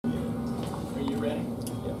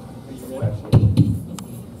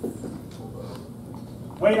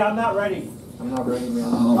Wait, I'm not ready. I'm not ready, man.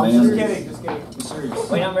 Oh, I'm man. just kidding, just kidding. I'm serious.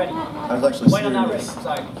 Wait, I'm ready. I was actually Wait, I'm not ready. serious.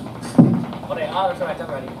 Sorry. Okay, I'll correct.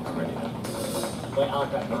 I'm ready. I'm ready. Wait, I'll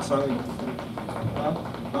correct. What song?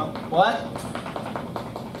 What?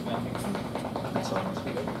 That song must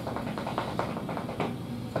be good.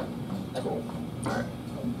 Cool. Alright.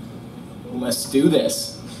 Let's do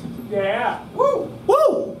this. Yeah. Woo!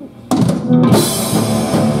 Woo!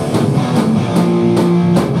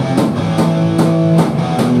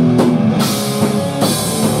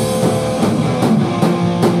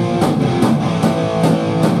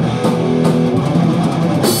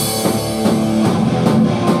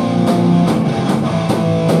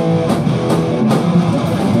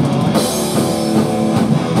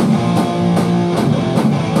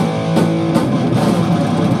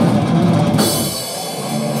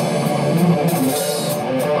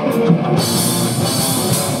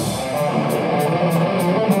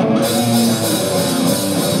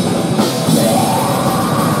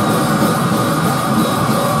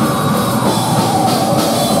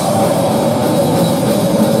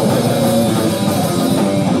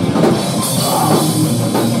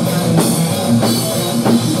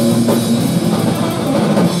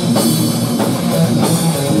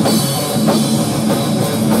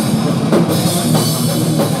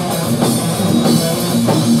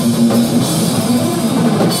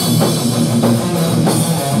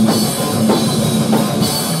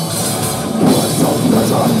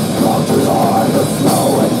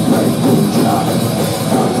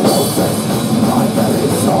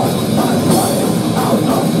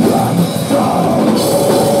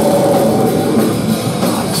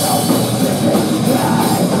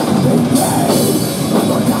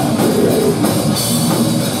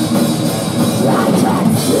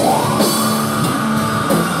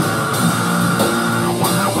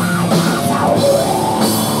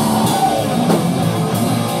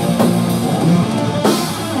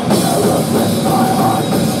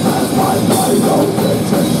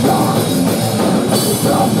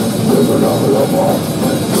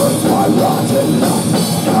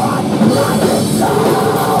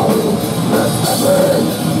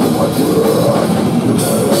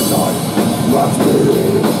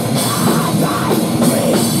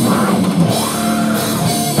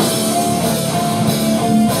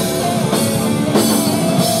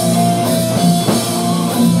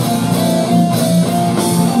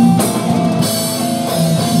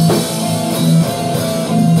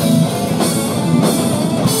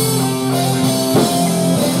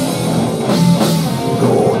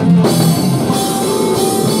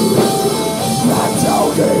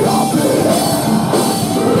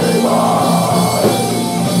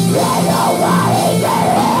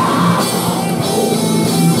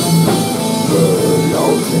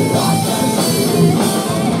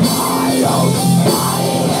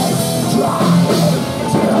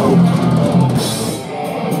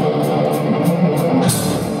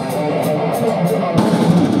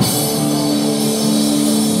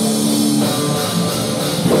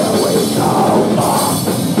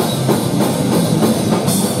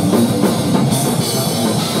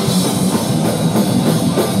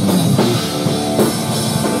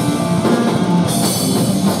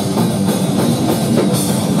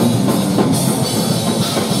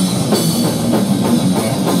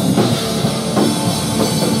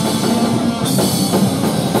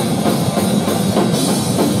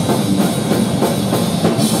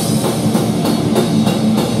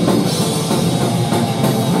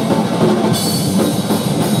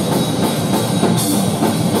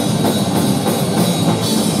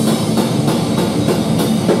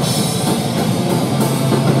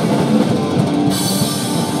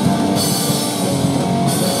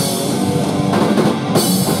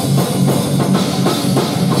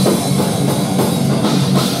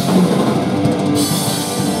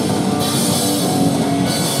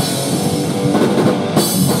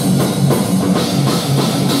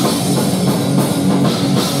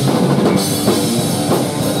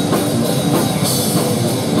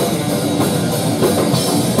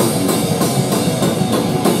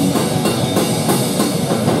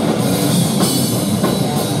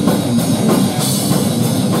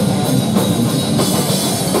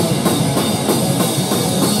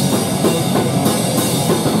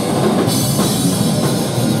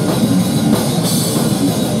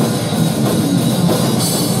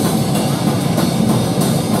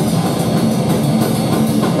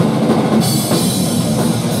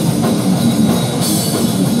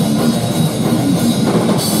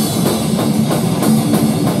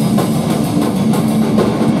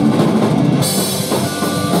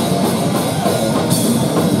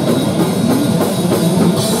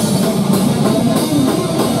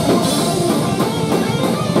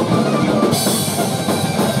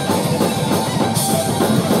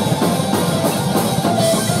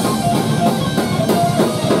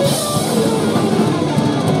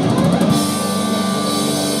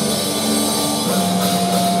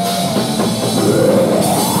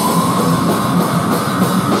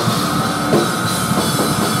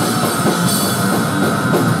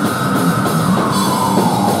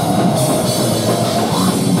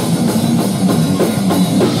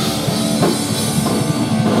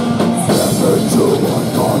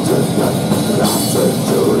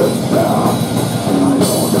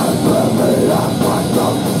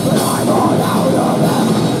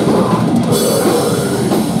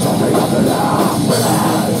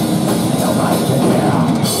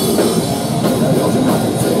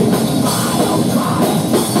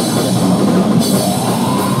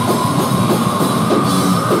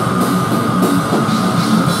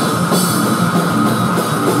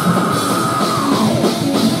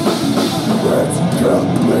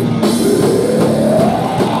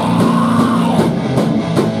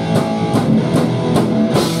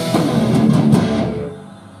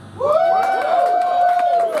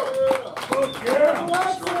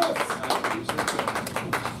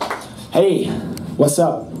 What's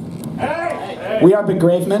up? Hey! We are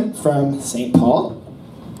Begravement from St. Paul.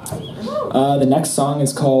 The next song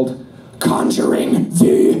is called Conjuring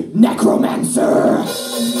the Necromancer.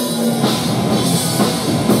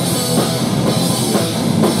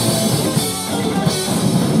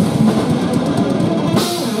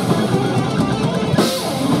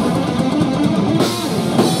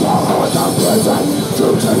 To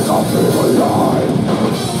take off people alive.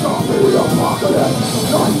 Zombie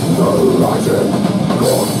apocalypse, night horizon.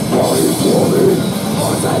 God, body for me.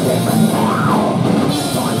 What's a different now?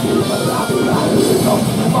 Time people have been having enough.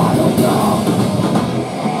 I don't know.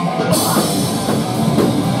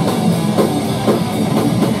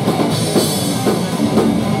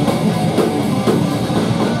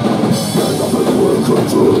 There's nothing we can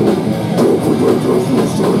do to prevent this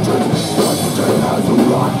resurgence. Like the day has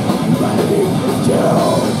arrived. Humanity is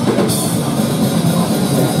killed.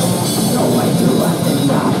 No way to let it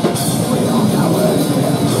stop. We all know it.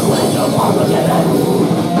 We don't want to get it.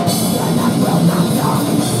 And that will not stop.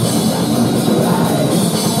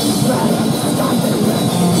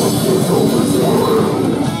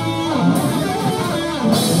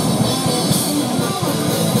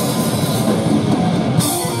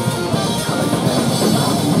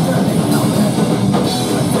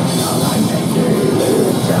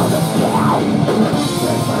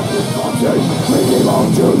 We belong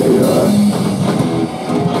to the earth.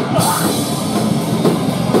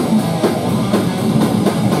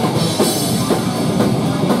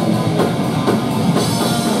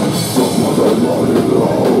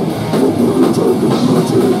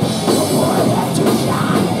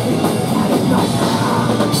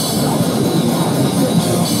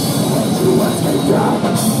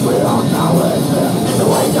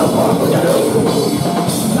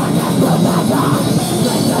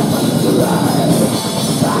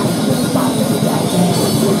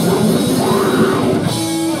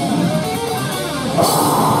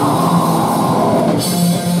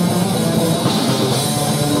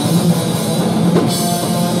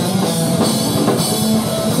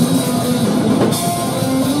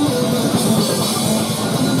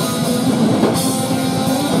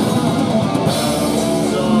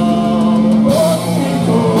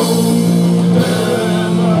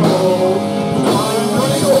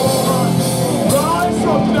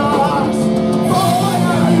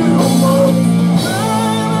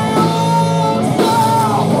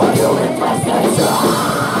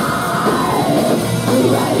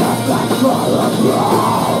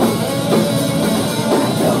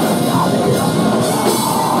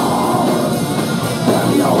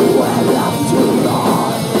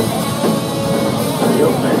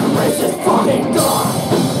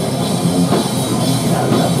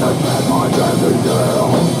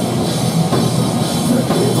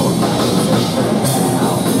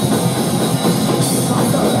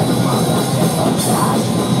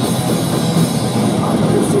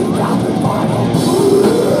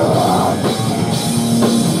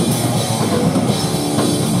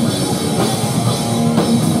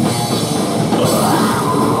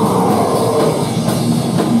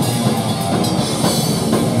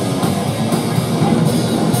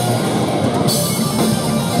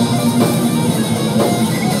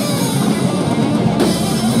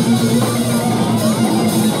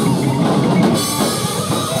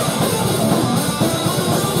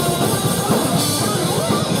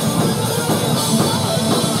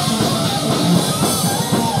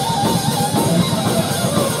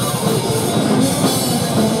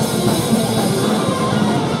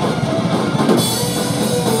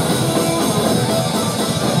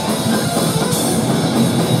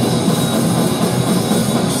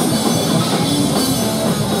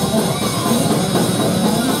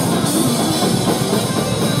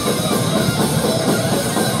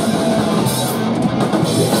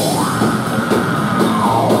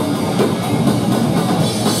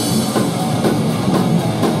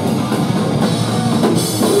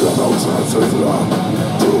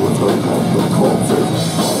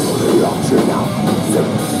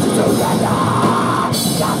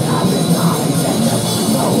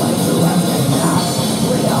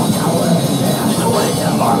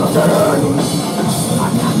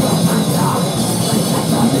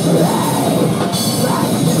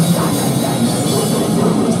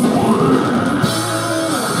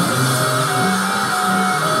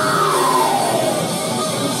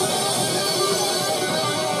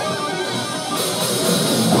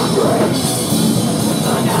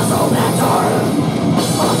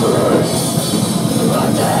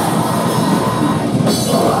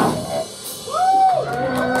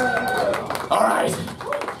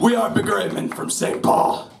 We are Begravement from St.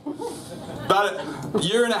 Paul. About a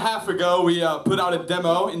year and a half ago, we put out a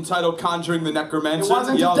demo entitled Conjuring the Necromancer. It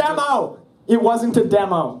wasn't a demo! It wasn't a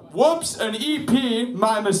demo. Whoops, an EP,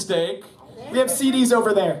 my mistake. We have CDs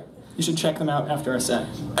over there. You should check them out after our set.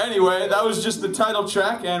 Anyway, that was just the title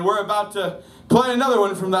track, and we're about to play another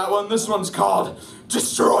one from that one. This one's called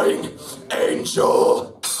Destroying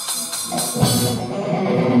Angel.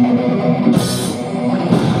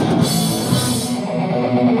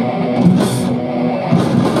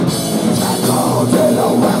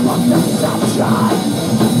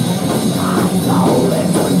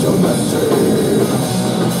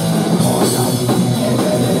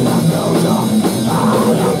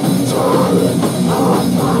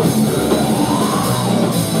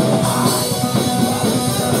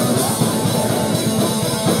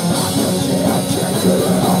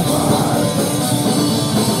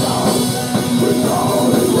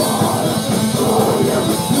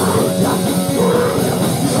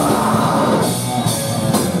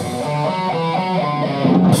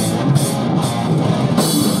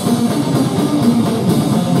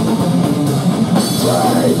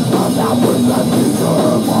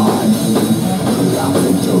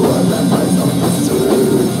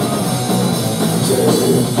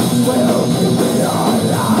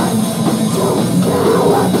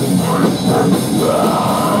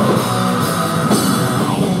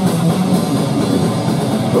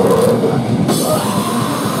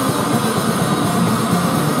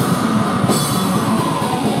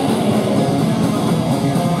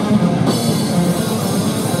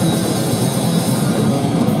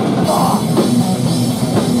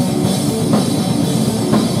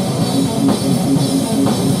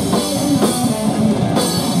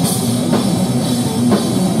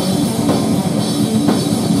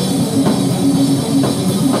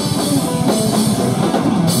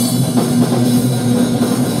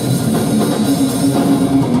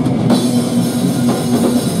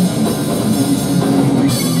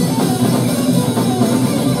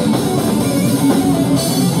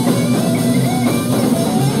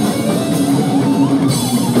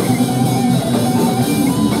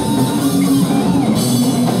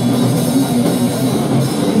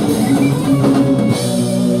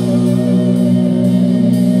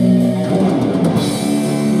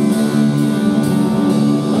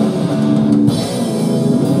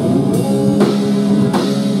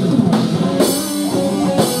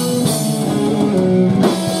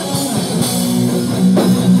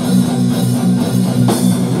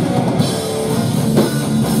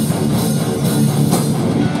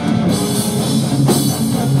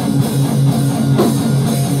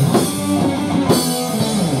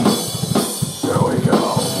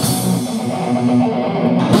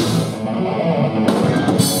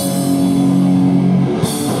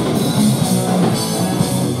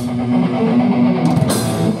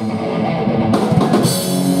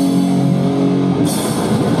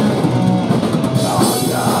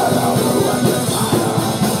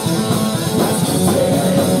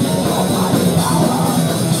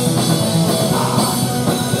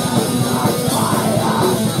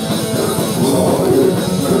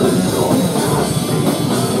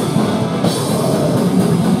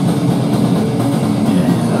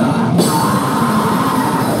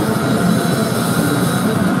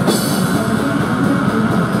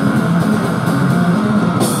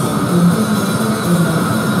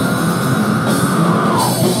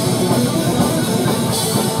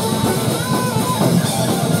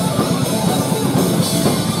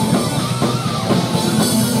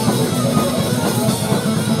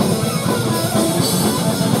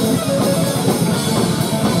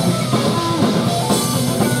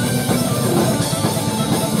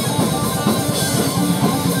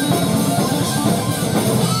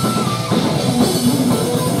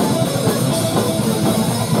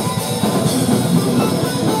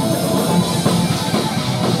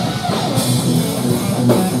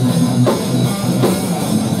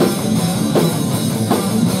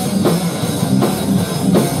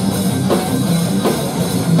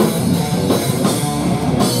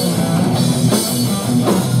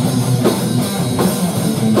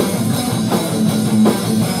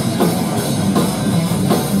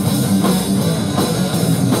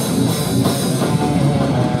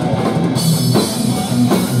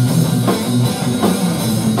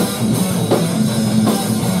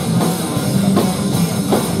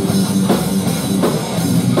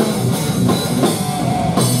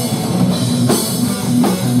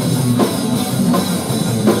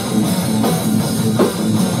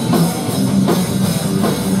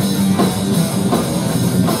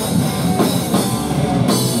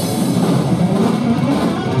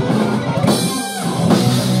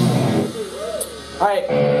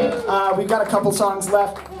 got a couple songs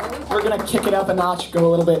left. We're gonna kick it up a notch, go a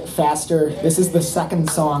little bit faster. This is the second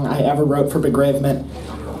song I ever wrote for Begravement,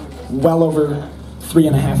 well over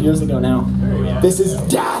 3.5 years ago now. This is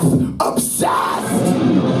Death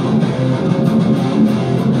Obsessed!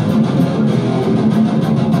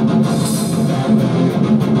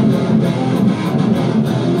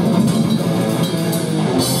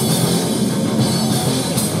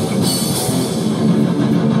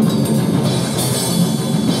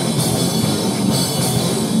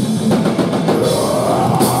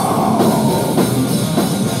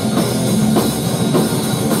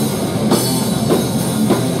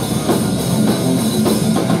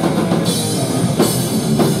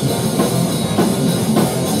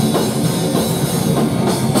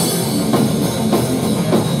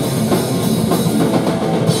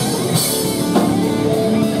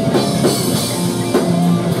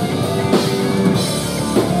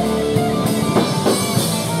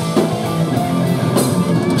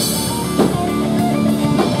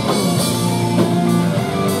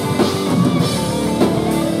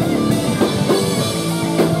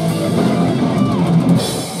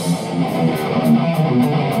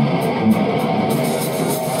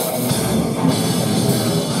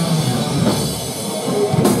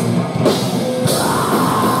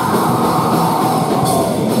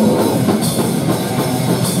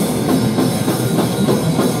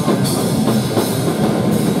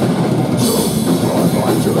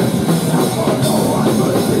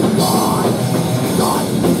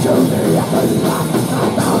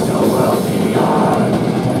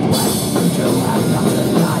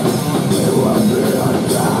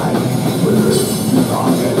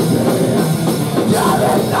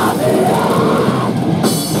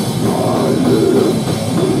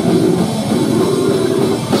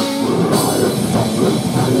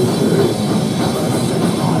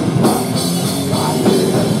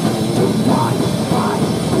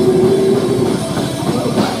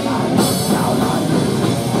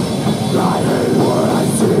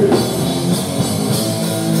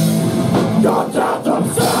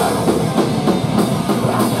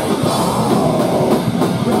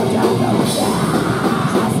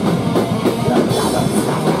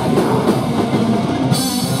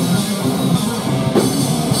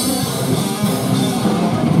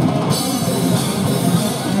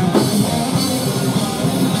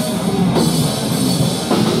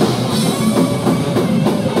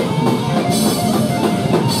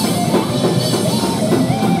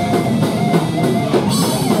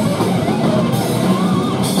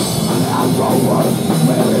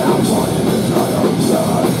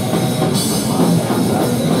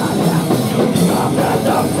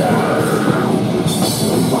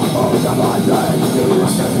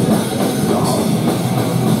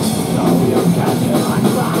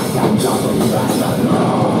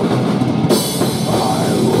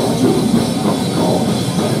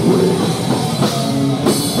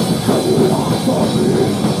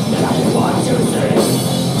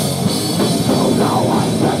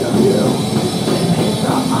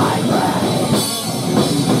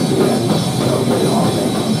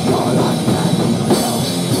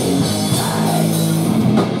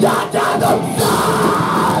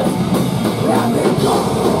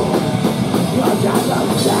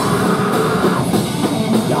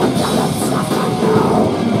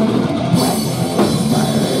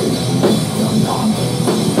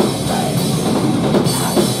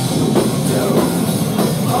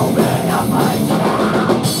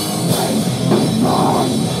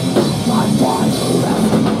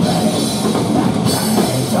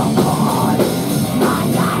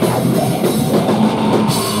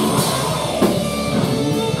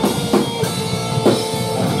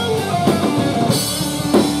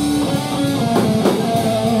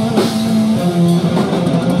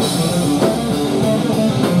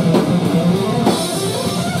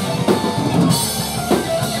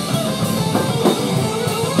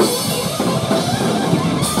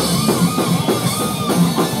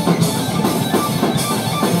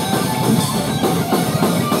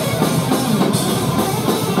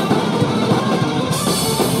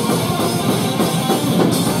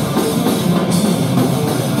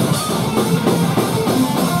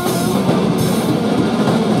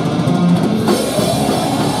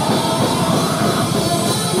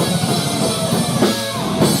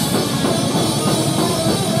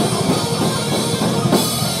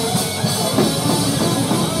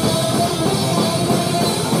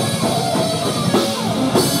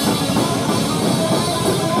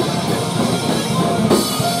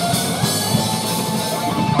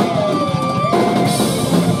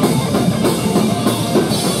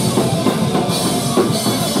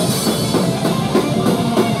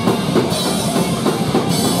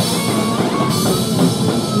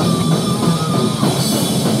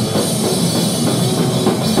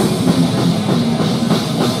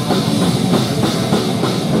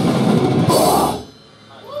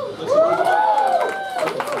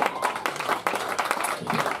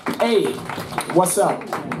 What's up?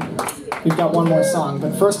 We've got one more song,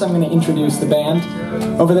 but first I'm going to introduce the band.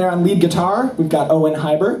 Over there on lead guitar, we've got Owen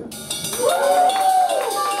Heiber.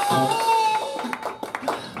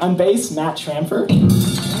 On bass, Matt Schramfer.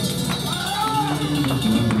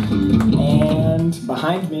 And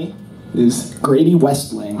behind me is Grady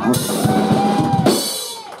Westling.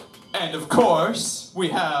 And of course, we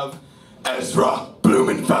have Ezra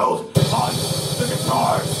Blumenfeld on the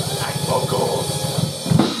guitars and vocals.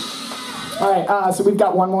 Alright, so we've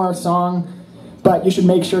got one more song, but you should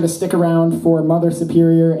make sure to stick around for Mother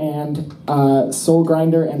Superior and Soul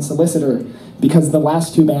Grinder and Solicitor, because the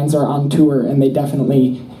last two bands are on tour and they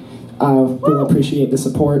definitely will appreciate the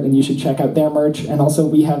support, and you should check out their merch. And also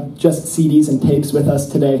we have just CDs and tapes with us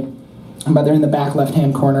today, but they're in the back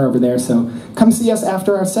left-hand corner over there, so come see us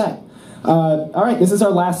after our set. Alright, this is our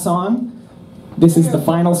last song. This is the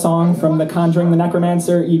final song from the Conjuring the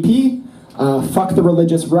Necromancer EP. Fuck the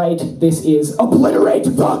religious right. This is Obliterate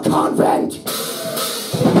the Convent!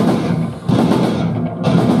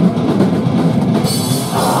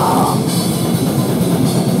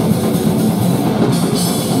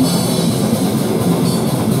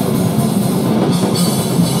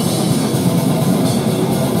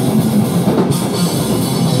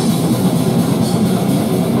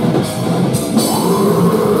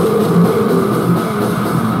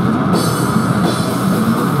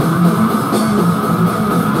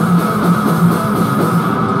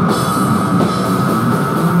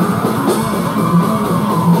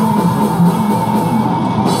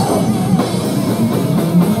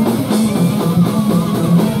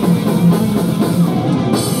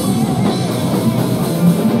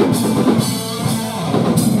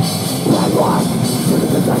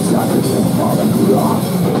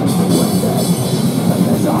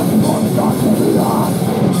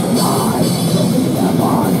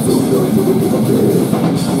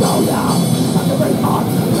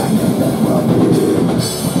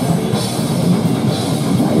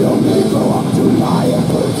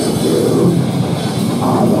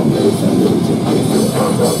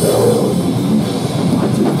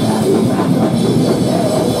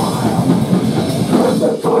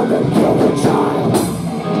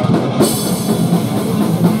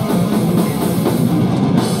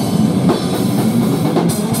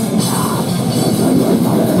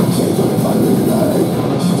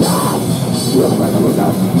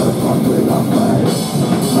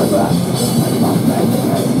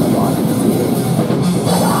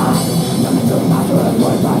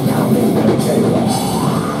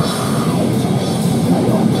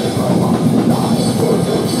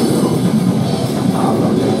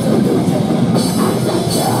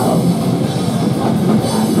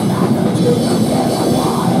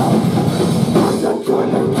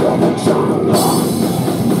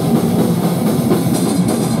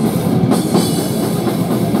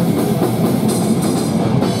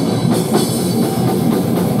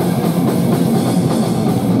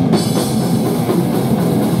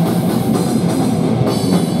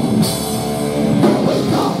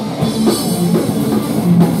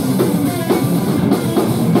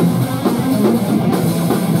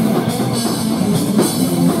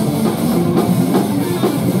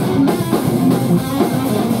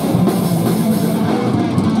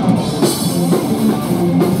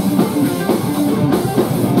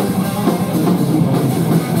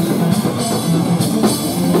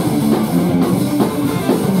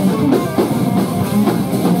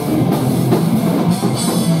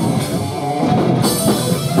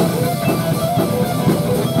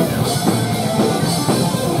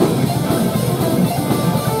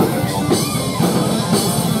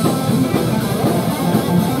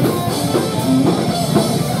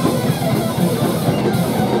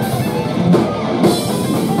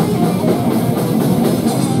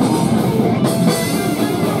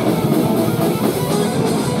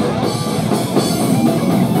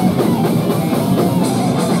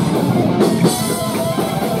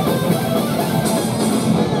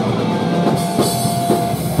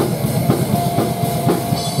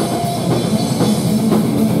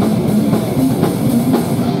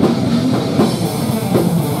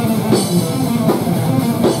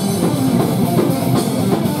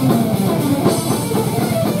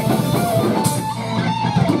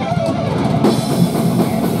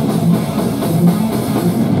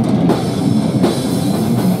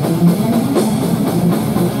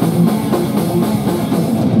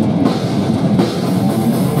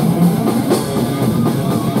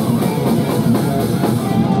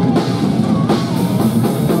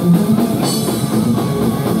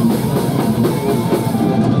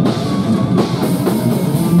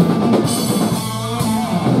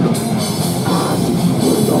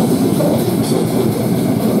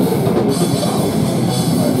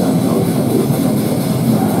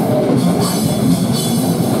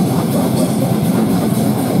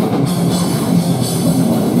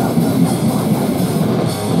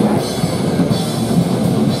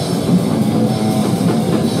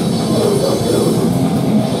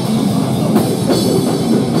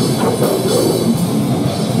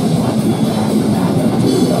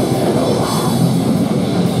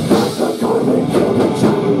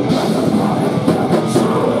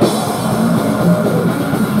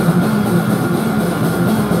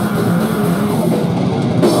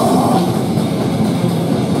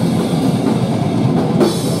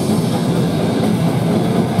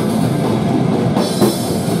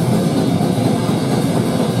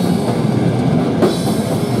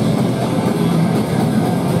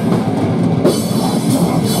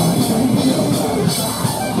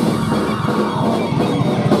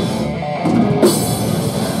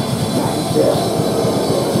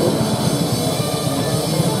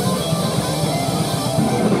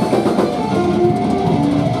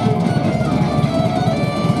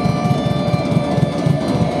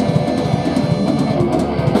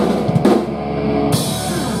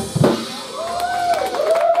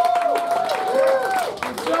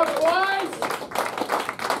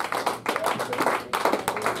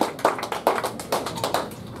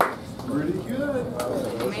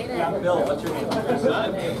 Bill, what's your name?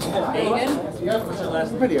 Aiden? What's your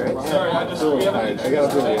last name? Pretty right. Sorry, I just, we haven't. I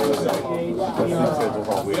gotta put the other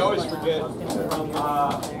side. We always forget.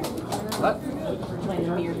 What?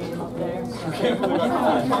 Can't believe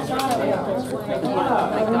Oh my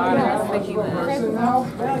god, I was thinking that.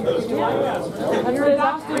 You're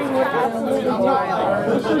doctoring what happened to the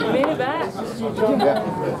child. You made it back.